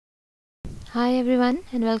Hi everyone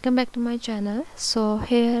and welcome back to my channel. So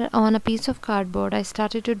here on a piece of cardboard I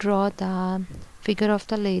started to draw the figure of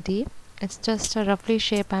the lady. It's just a roughly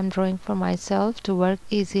shape I'm drawing for myself to work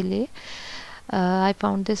easily. I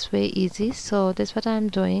found this way easy, so this is what I'm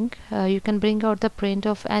doing. You can bring out the print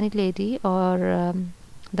of any lady or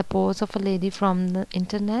the pose of a lady from the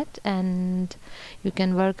internet, and you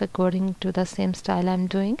can work according to the same style I'm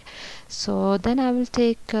doing. So then I will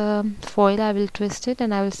take foil, I will twist it,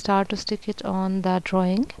 and I will start to stick it on the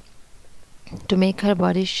drawing to make her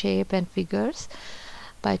body shape and figures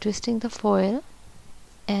by twisting the foil.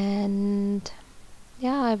 And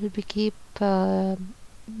yeah, I will be keep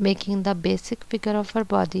making the basic figure of her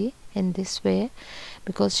body in this way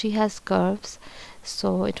because she has curves,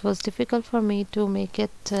 so it was difficult for me to make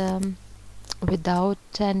it without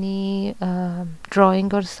any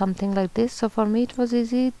drawing or something like this. So for me it was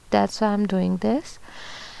easy, that's why I'm doing this.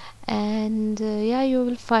 And yeah, you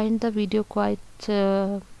will find the video quite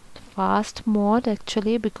fast mode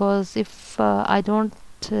actually, because if I don't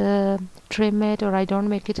trim it or I don't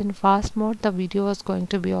make it in fast mode, the video is going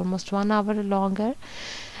to be almost 1 hour longer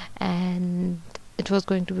and it was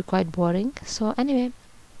going to be quite boring. So anyway,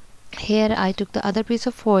 here I took the other piece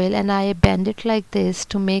of foil and I bend it like this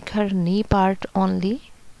to make her knee part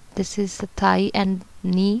only. This is the thigh and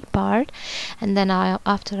knee part, and then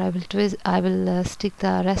after I will twist, I will stick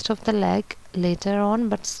the rest of the leg later on,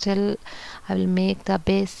 but still I will make the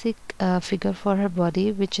basic figure for her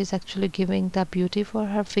body, which is actually giving the beauty for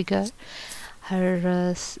her figure.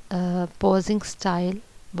 Her posing style,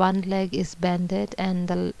 one leg is bended and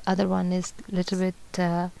the other one is little bit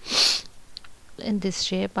in this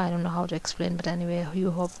shape. I don't know how to explain, but anyway,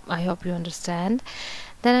 I hope you understand.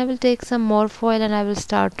 Then I will take some more foil and I will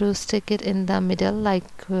start to stick it in the middle,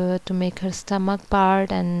 like to make her stomach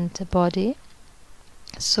part and body.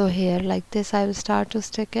 So here like this I will start to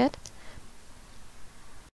stick it.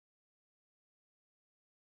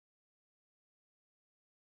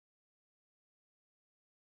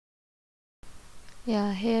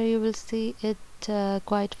 Yeah, here you will see it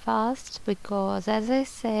quite fast, because as I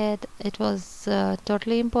said, it was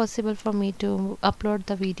totally impossible for me to upload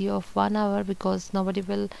the video of 1 hour, because nobody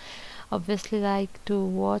will obviously like to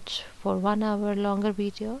watch for 1 hour longer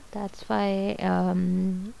video. That's why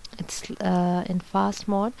it's in fast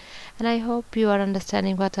mode, and I hope you are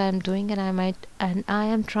understanding what I am doing, and I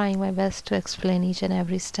am trying my best to explain each and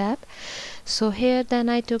every step. So here then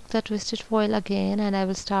I took the twisted foil again and I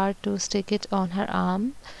will start to stick it on her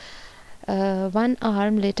arm. One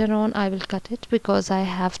arm later on I will cut it because I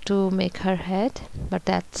have to make her head, but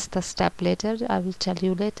that's the step later, I will tell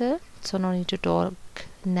you later, so no need to talk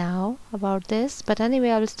now about this. But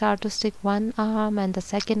anyway, I will start to stick one arm and the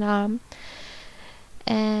second arm,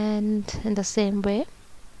 and in the same way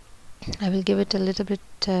I will give it a little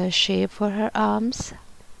bit shape for her arms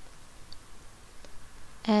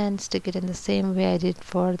and stick it in the same way I did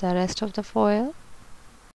for the rest of the foil.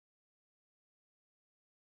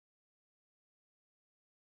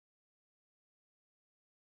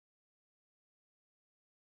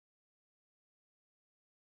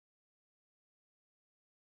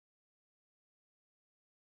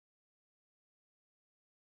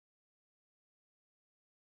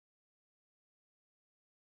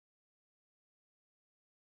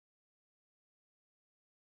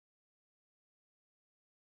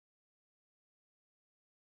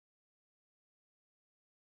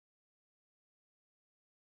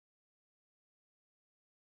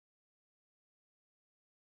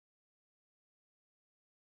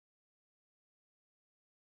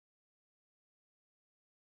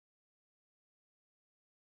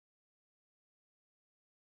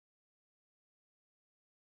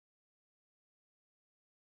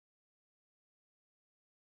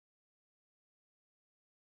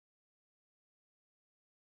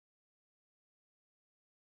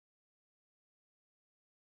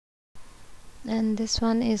 And this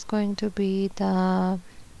one is going to be the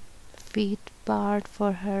feet part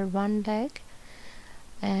for her one leg,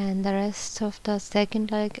 and the rest of the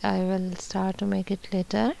second leg I will start to make it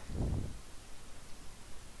later.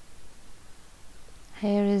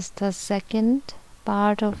 Here is the second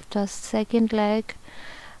part of the second leg.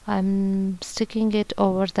 I'm sticking it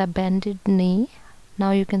over the bended knee.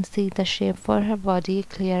 Now you can see the shape for her body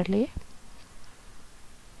clearly.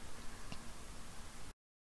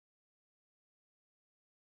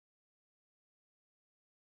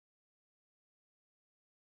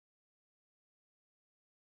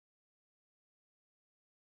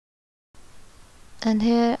 And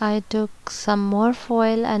here I took some more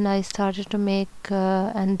foil and I started to make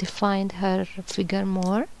and defined her figure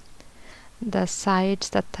more, the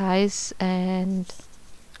sides, the thighs, and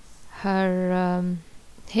her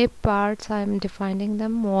hip parts, I'm defining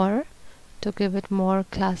them more to give it more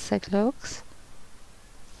classic looks,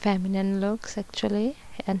 feminine looks actually.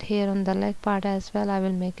 And here on the leg part as well, I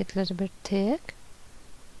will make it a little bit thick.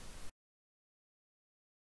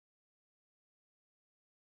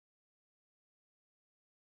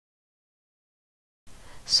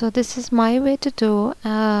 So this is my way to do.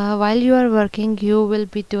 While you are working, you will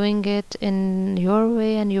be doing it in your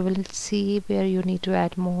way, and you will see where you need to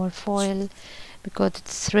add more foil, because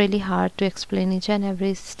it's really hard to explain each and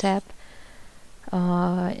every step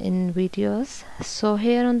in videos. So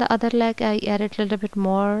here on the other leg, I added a little bit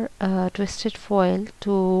more twisted foil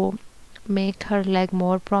to make her leg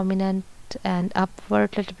more prominent and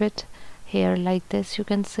upward a little bit. Here like this, you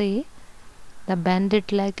can see the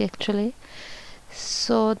banded leg actually.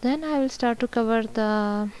 So then I will start to cover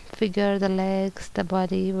the figure, the legs, the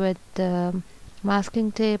body with the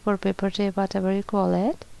masking tape or paper tape, whatever you call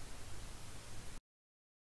it.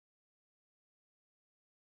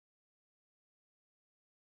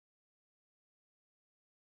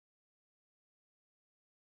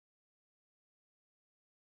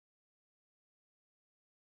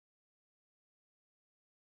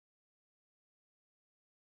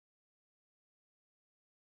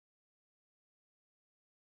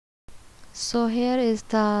 So here is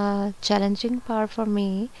the challenging part for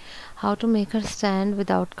me, how to make her stand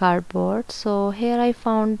without cardboard. So here I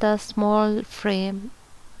found the small frame,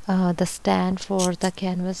 the stand for the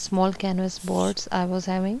canvas, small canvas boards I was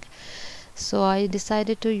having. So I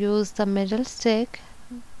decided to use the middle stick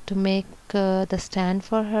to make the stand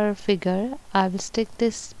for her figure. I will stick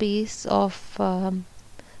this piece of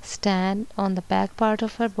stand on the back part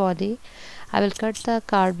of her body. I will cut the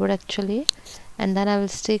cardboard actually, and then I will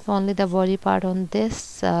stick only the body part on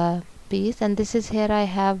this piece. And this is here I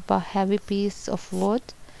have a heavy piece of wood,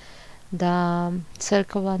 the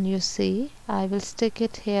circle one you see. I will stick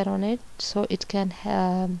it here on it so it can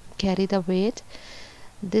carry the weight.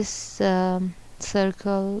 This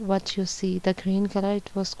circle what you see, the green color, it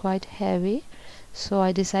was quite heavy, so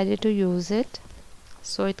I decided to use it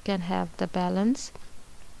so it can have the balance.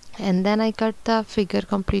 And then I cut the figure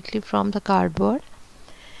completely from the cardboard,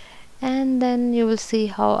 and then you will see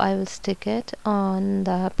how I will stick it on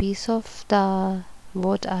the piece of the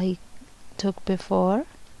wood I took before.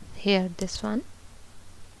 Here, this one,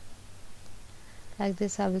 like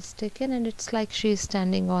this I will stick it, and it's like she's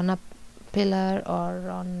standing on a pillar or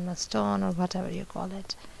on a stone or whatever you call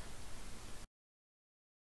it.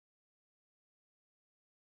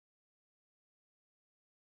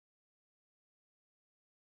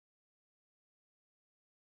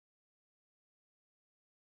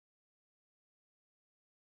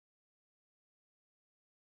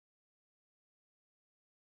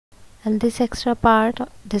 And this extra part,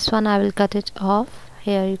 this one I will cut it off.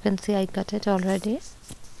 Here you can see I cut it already.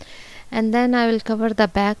 And then I will cover the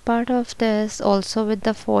back part of this also with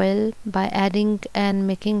the foil by adding and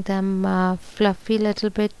making them fluffy little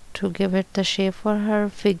bit to give it the shape for her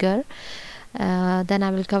figure. Then I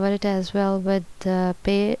will cover it as well with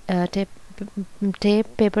paper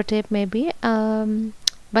tape maybe.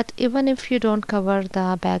 But even if you don't cover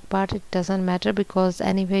the back part, it doesn't matter, because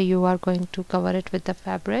anyway you are going to cover it with the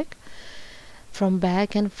fabric from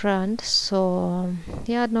back and front. So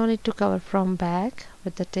yeah, no need to cover from back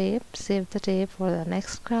with the tape. Save the tape for the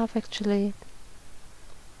next craft actually.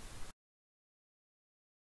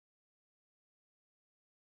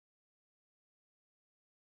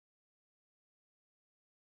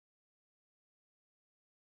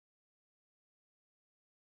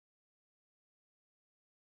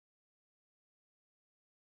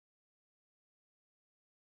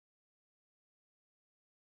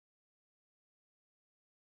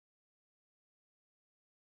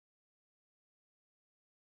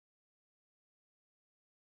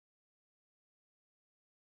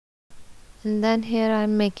 And then here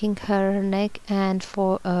I'm making her neck and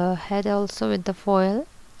for head also with the foil,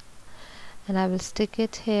 and I will stick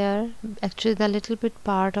it here. Actually the little bit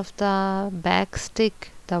part of the back stick,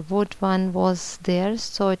 the wood one, was there,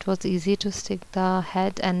 so it was easy to stick the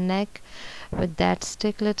head and neck with that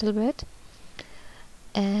stick little bit.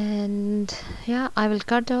 And yeah, I will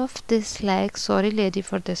cut off this leg. Sorry lady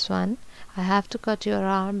for this one, I have to cut your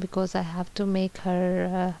arm because I have to make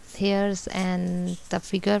her hairs and the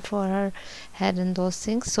figure for her head and those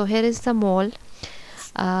things. So here is the mold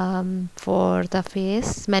for the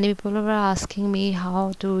face. Many people were asking me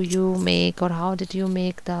how do you make, or how did you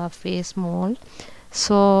make the face mold.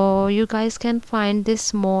 So you guys can find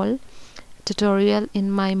this mold tutorial in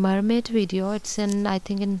my mermaid video. It's in, I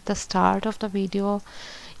think, in the start of the video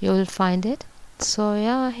you will find it. So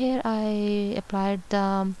yeah, here I applied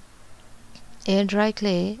the air dry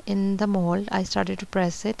clay in the mold, I started to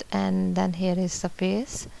press it, and then here is the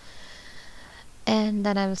face. And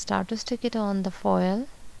then I will start to stick it on the foil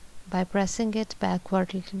by pressing it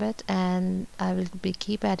backward a little bit, and I will be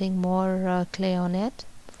keep adding more clay on it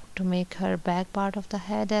to make her back part of the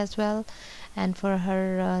head as well, and for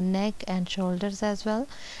her neck and shoulders as well.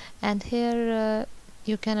 And here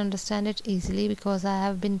you can understand it easily because I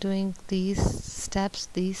have been doing these steps,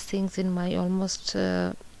 these things in my almost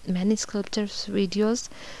many sculptures videos,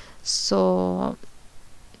 so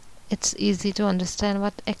it's easy to understand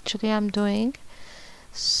what actually I'm doing.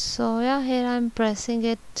 So yeah, here I'm pressing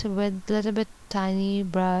it with little bit tiny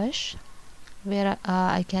brush where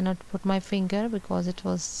I cannot put my finger because it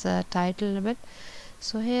was tight a little bit.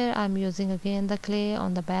 So here I'm using again the clay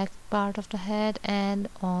on the back part of the head and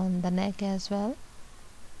on the neck as well.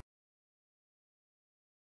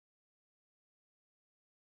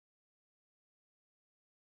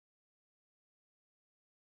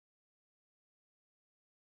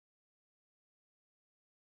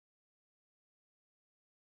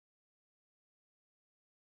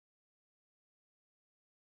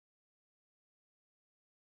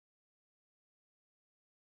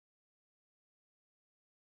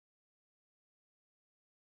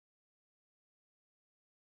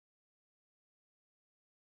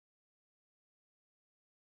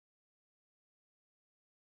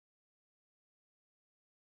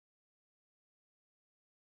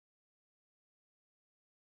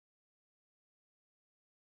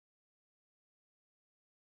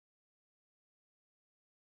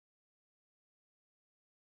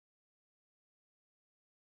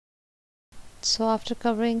 So after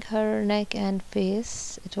covering her neck and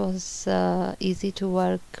face, it was easy to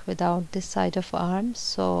work without this side of arm.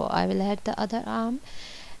 So I will add the other arm.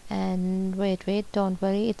 And wait, don't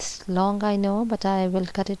worry, it's long, I know, but I will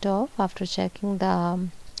cut it off after checking the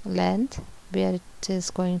length where it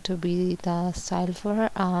is going to be the style for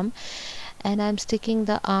her arm. And I'm sticking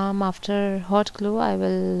the arm after hot glue. I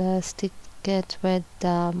will stick it with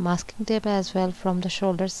the masking tape as well from the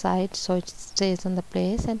shoulder side so it stays on the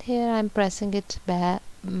place. And here I'm pressing it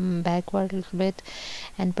backward a little bit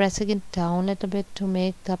and pressing it down a little bit to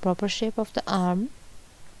make the proper shape of the arm.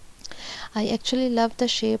 I actually love the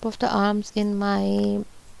shape of the arms in my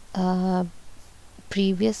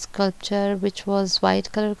previous sculpture, which was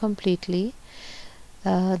white color completely.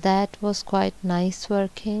 That was quite nice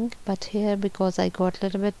working, but here because I got a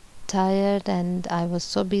little bit tired and I was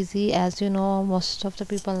so busy, as you know, most of the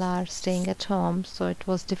people are staying at home, so it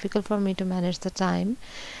was difficult for me to manage the time.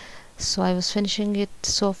 So I was finishing it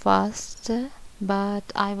so fast, but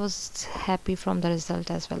I was happy from the result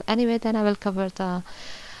as well. Anyway, then I will cover the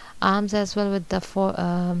arms as well with the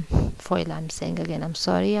foil. I'm saying again, I'm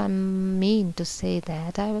sorry, I'm mean to say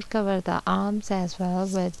that. I will cover the arms as well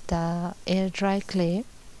with the air dry clay,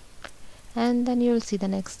 and then you will see the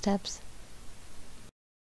next steps.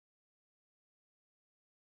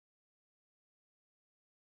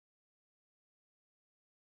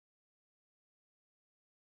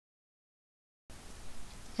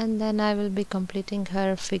 And then I will be completing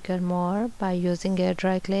her figure more by using air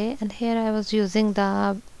dry clay. And here I was using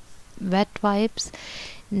the wet wipes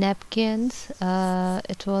napkins.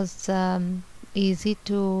 It was easy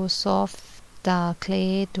to soft the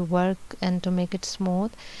clay to work and to make it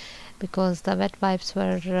smooth because the wet wipes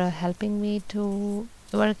were helping me to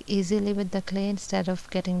work easily with the clay instead of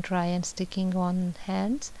getting dry and sticking on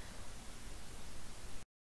hands.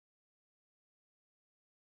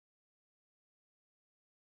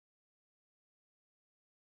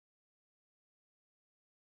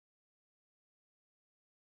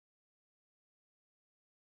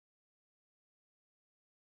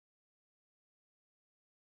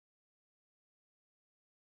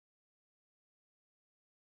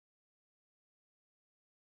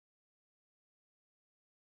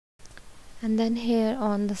 And then here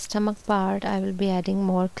on the stomach part I will be adding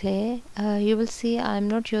more clay. You will see I'm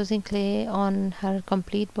not using clay on her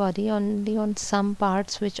complete body, only on some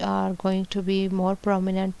parts which are going to be more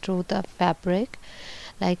prominent through the fabric,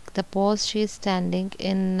 like the pose she is standing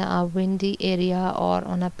in a windy area or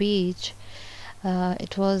on a beach.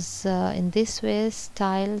 It was in this way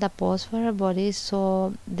style the pose for her body,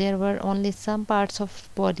 so there were only some parts of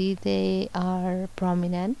body they are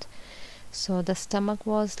prominent. So the stomach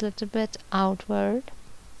was a little bit outward,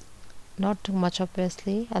 not too much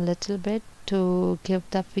obviously, a little bit to give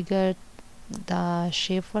the figure the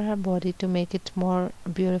shape for her body to make it more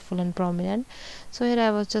beautiful and prominent. So here I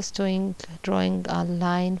was just drawing a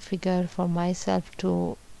line figure for myself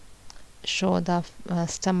to show the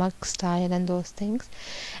stomach style and those things.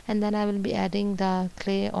 And then I will be adding the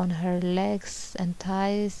clay on her legs and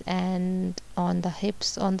thighs and on the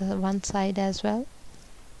hips on the one side as well.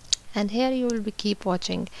 And here you will be keep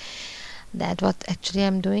watching that what actually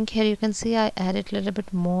I'm doing. Here you can see I added a little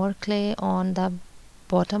bit more clay on the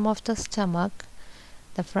bottom of the stomach,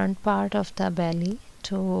 the front part of the belly,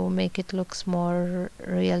 to make it looks more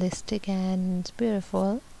realistic and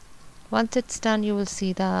beautiful. Once it's done, you will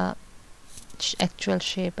see the actual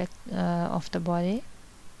shape of the body.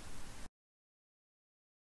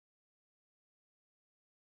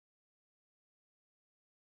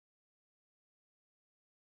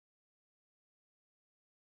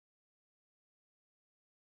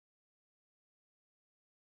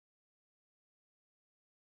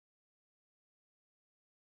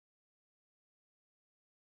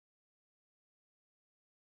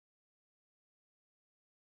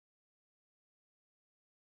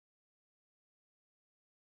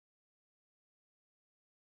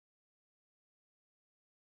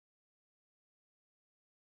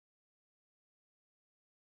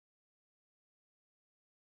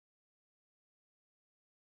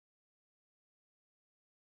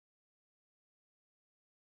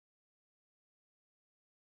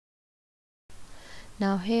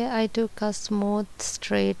 Now here I took a smooth,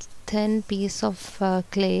 straight, thin piece of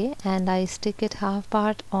clay and I stick it half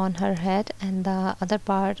part on her head and the other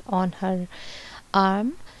part on her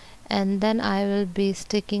arm, and then I will be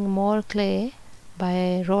sticking more clay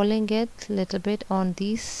by rolling it little bit on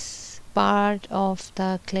this part of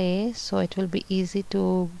the clay, so it will be easy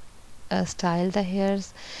to style the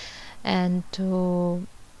hairs and to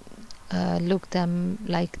look them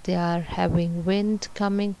like they are having wind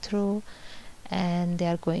coming through and they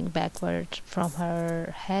are going backward from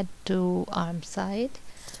her head to arm side.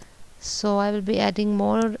 So I will be adding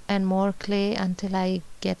more and more clay until I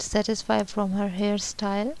get satisfied from her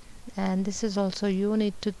hairstyle. And this is also, you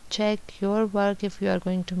need to check your work if you are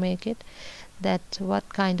going to make it, that what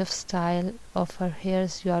kind of style of her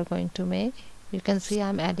hairs you are going to make. You can see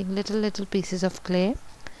I'm adding little pieces of clay,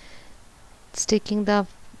 sticking the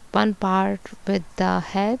one part with the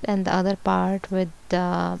head and the other part with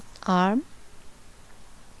the arm.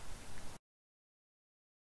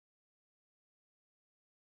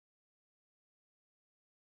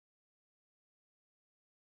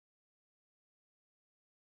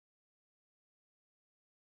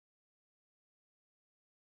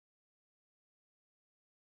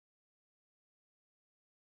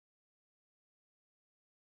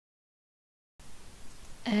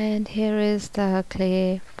 And here is the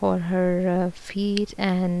clay for her feet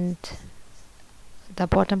and the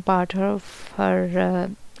bottom part of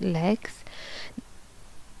her legs.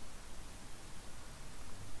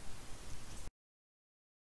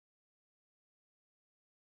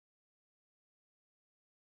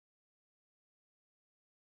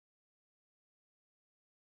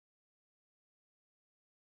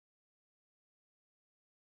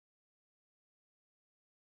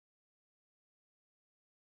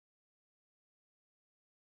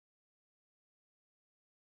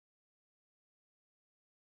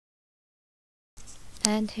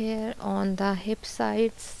 And here on the hip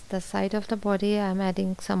sides, the side of the body, I'm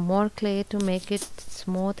adding some more clay to make it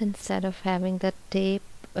smooth instead of having the tape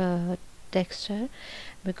texture,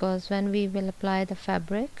 because when we will apply the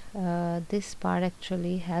fabric, this part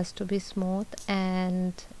actually has to be smooth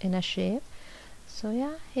and in a shape. So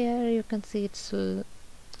yeah, here you can see it's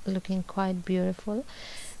looking quite beautiful.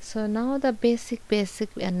 So now the basic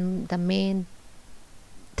and the main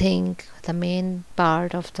thing, the main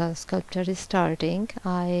part of the sculpture is starting.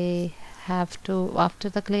 I have to, after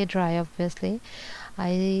the clay dry obviously,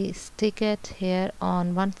 I stick it here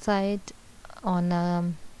on one side on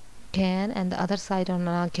a can and the other side on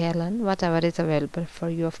a gallon, whatever is available for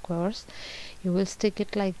you. Of course you will stick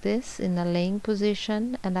it like this in a laying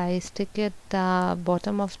position, and I stick it the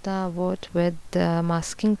bottom of the wood with the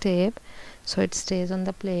masking tape so it stays on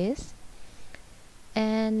the place.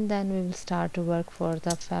 And then we will start to work for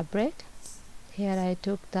the fabric. Here I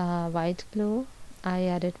took the white glue, I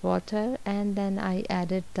added water, and then I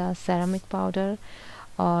added the ceramic powder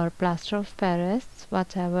or plaster of Paris,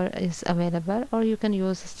 whatever is available, or you can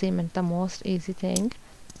use cement, the most easy thing.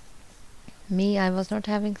 I was not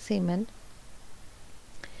having cement,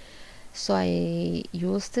 so I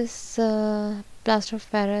used this plaster of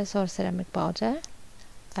Paris or ceramic powder.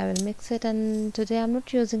 I will mix it, and today I'm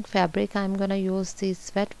not using fabric, I'm gonna use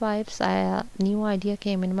these wet wipes. A new idea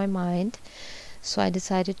came in my mind, so I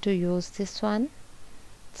decided to use this one.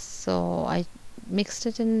 So I mixed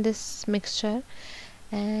it in this mixture,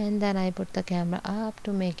 and then I put the camera up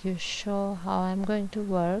to make you show how I'm going to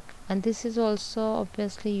work. And this is also,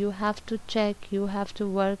 obviously, you have to check, you have to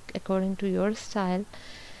work according to your style,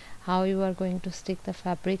 how you are going to stick the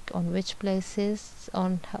fabric on which places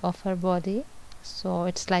on of her body. So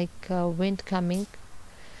it's like wind coming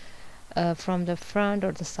from the front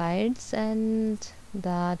or the sides, and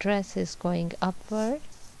the dress is going upward.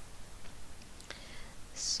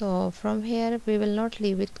 So from here we will not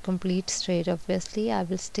leave it complete straight, obviously. I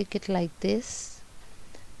will stick it like this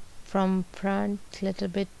from front little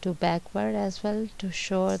bit to backward as well, to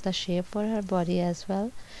show the shape for her body as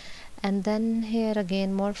well. And then here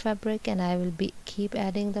again more fabric, and I will be keep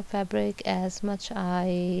adding the fabric as much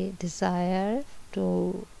I desire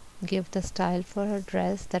to give the style for her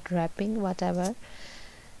dress, that wrapping, whatever.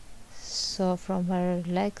 So from her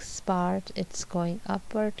legs part it's going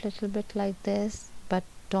upward little bit like this, but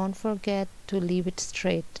don't forget to leave it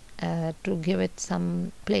straight, to give it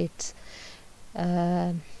some plaits,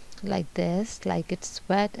 uh, like this, like it's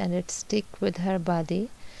wet and it's stick with her body,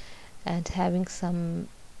 and having some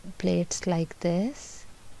plaits like this,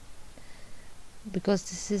 because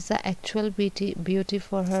this is the actual beauty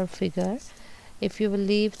for her figure. If you will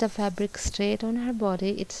leave the fabric straight on her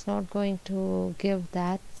body, it's not going to give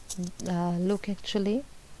that look actually.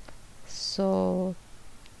 So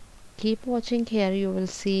keep watching here, you will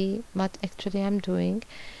see what actually I'm doing.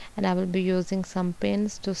 And I will be using some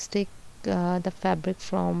pins to stick the fabric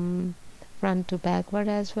from front to backward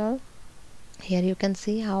as well. Here you can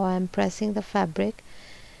see how I'm pressing the fabric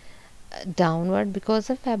downward, because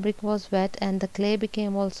the fabric was wet and the clay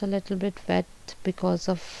became also a little bit wet because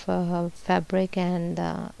of fabric and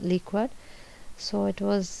liquid. So it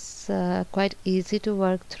was quite easy to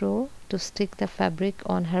work through, to stick the fabric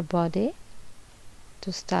on her body,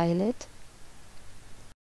 to style it.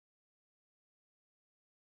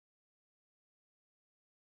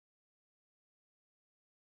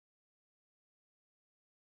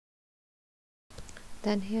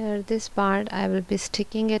 Then here this part I will be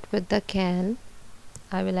sticking it with the can.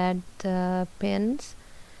 I will add the pins,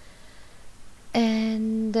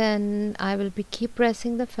 and then I will be keep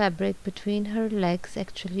pressing the fabric between her legs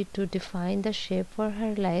actually, to define the shape for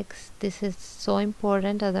her legs. This is so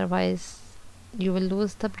important, otherwise you will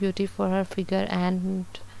lose the beauty for her figure and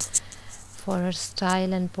for her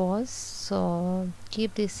style and pose. So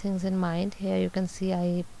keep these things in mind. Here you can see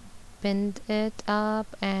I pinned it up,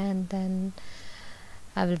 and then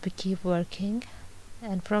I will be keep working.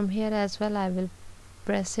 And from here as well I will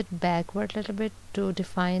press it backward a little bit to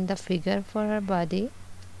define the figure for her body.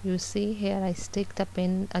 You see here I stick the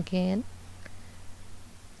pin again,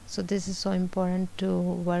 so this is so important to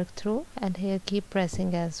work through. And here keep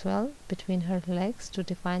pressing as well between her legs to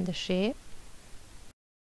define the shape.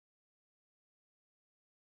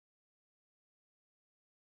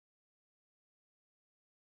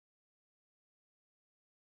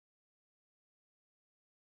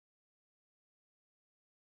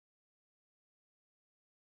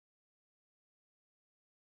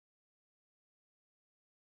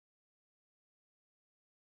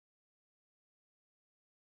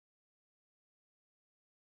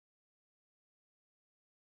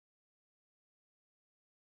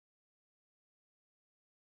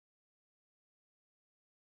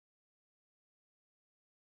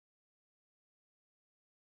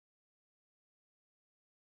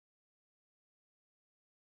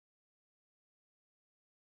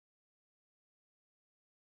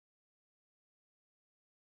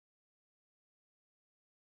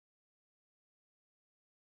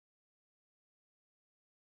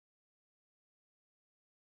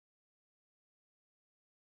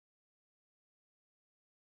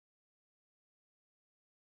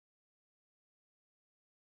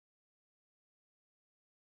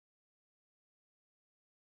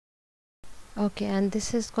 Okay, and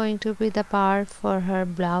this is going to be the part for her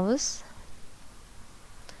blouse.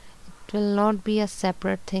 It will not be a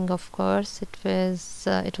separate thing, of course. It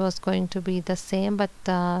was going to be the same, but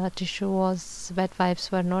the tissue was wet,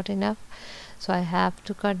 wipes were not enough, so I have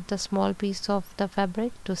to cut the small piece of the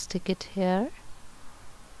fabric to stick it here.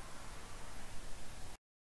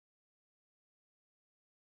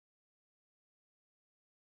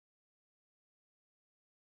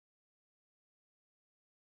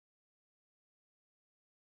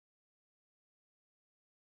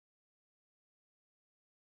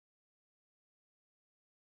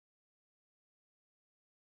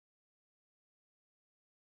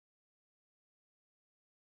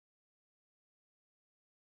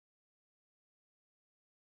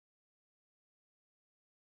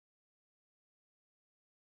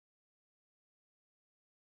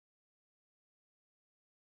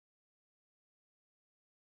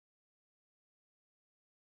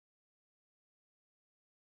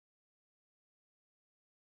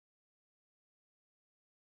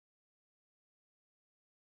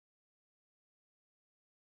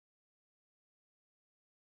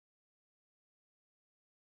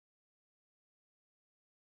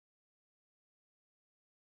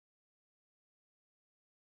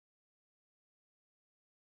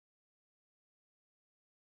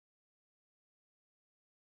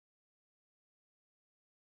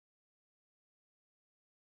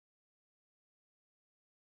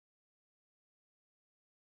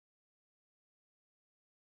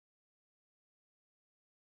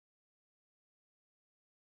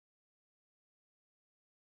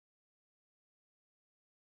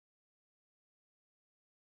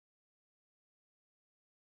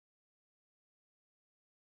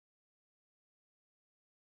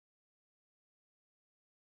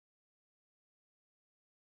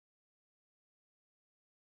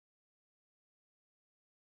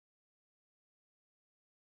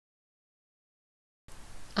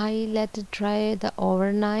 I let it dry the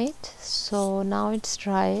overnight, so now it's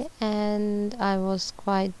dry, and I was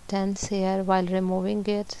quite tense here while removing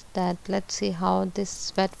it, that let's see how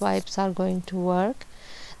these wet wipes are going to work.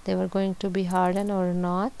 They were going to be hardened or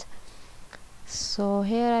not. So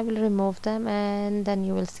here I will remove them and then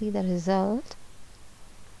you will see the result.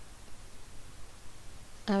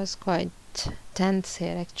 I was quite tense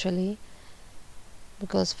here actually,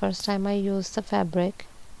 because first time I used the fabric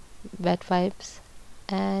wet wipes.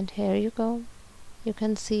 And here you go, you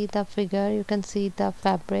can see the figure, you can see the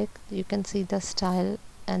fabric, you can see the style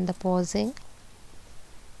and the posing.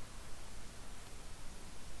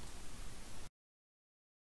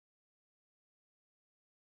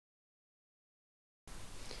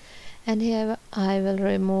 And here I will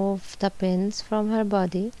remove the pins from her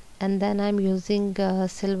body, and then I'm using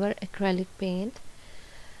silver acrylic paint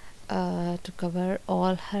to cover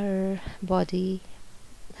all her body,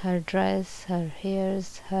 her dress, her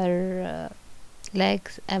hairs, her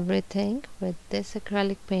legs, everything with this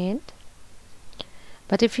acrylic paint.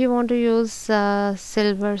 But if you want to use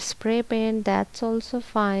silver spray paint, that's also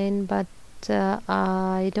fine, but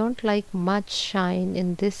I don't like much shine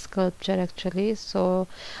in this sculpture actually, so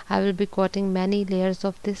I will be coating many layers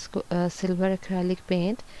of this silver acrylic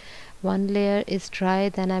paint. One layer is dry,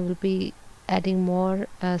 then I will be adding more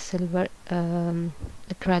silver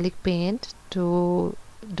acrylic paint to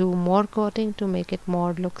do more coating to make it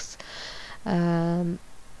more looks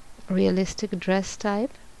realistic dress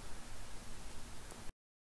type.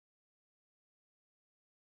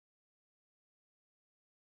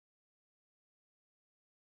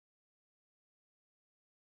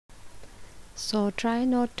 So try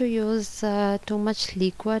not to use too much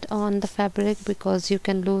liquid on the fabric, because you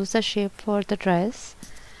can lose the shape for the dress,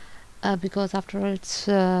 because after all it's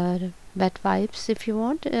wet wipes. If you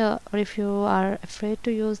want, or if you are afraid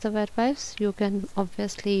to use the wet wipes, you can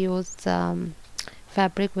obviously use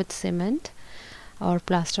fabric with cement or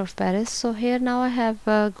plaster of Paris. So here now I have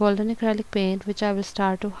golden acrylic paint, which I will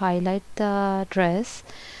start to highlight the dress.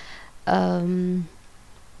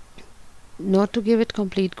 Not to give it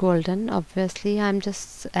complete golden, obviously I'm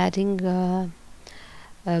just adding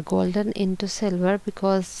golden into silver,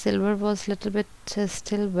 because silver was little bit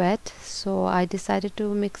still wet, so I decided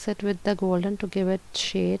to mix it with the golden to give it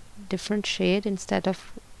shade, different shade, instead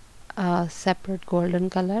of separate golden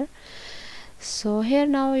color. So here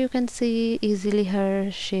now you can see easily her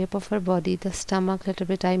shape of her body, the stomach little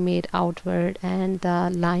bit I made outward, and the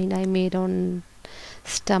line I made on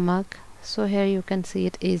stomach. So here you can see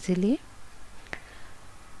it easily.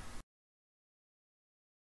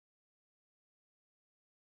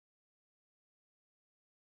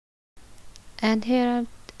 And here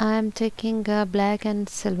I am taking black and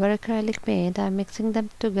silver acrylic paint. I'm mixing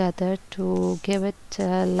them together to give it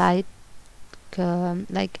light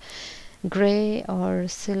like gray or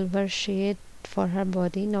silver shade for her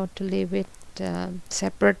body, not to leave it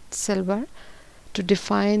separate silver, to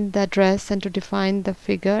define the dress and to define the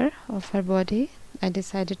figure of her body. I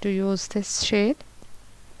decided to use this shade,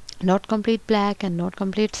 not complete black and not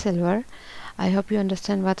complete silver. I hope you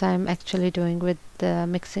understand what I'm actually doing with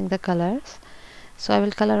mixing the colors. So I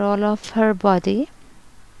will color all of her body,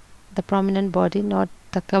 the prominent body, not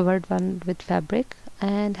the covered one with fabric,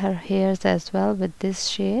 and her hairs as well with this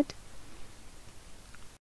shade.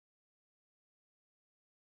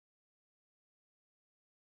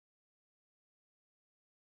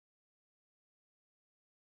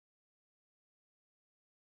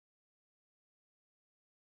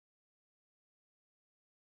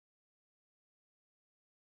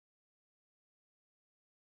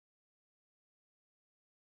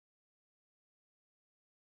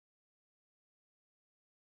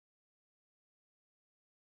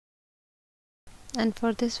 And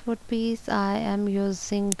for this foot piece I am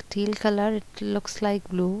using teal color. It looks like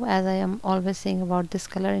blue, as I am always saying about this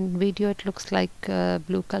color. In video it looks like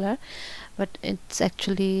blue color, but it's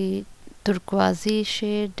actually turquoise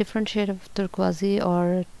shade, different shade of turquoise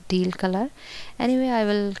or teal color. Anyway, I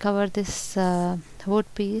will cover this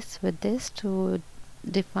wood piece with this to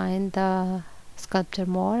define the sculpture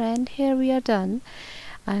more, and here we are done.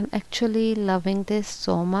 I'm actually loving this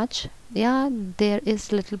so much. Yeah, there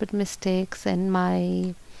is little bit mistakes in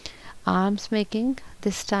my arms making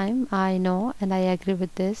this time, I know, and I agree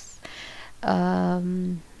with this,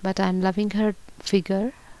 but I'm loving her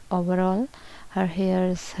figure overall, her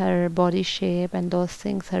hairs, her body shape and those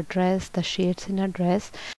things, her dress, the shades in her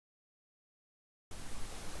dress.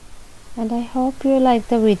 And I hope you like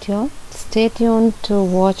the video. Stay tuned to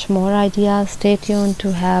watch more ideas, stay tuned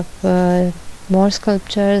to have more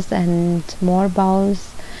sculptures and more bows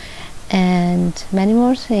and many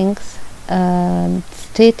more things.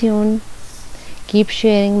 Stay tuned. Keep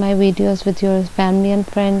sharing my videos with your family and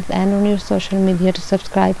friends and on your social media to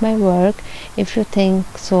subscribe my work if you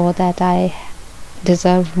think so that I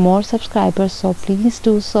deserve more subscribers. So please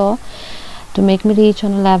do so to make me reach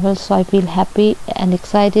on a level so I feel happy and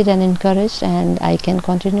excited and encouraged, and I can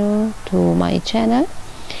continue to my channel.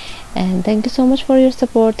 And thank you so much for your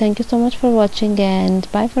support. Thank you so much for watching,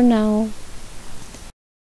 and bye for now.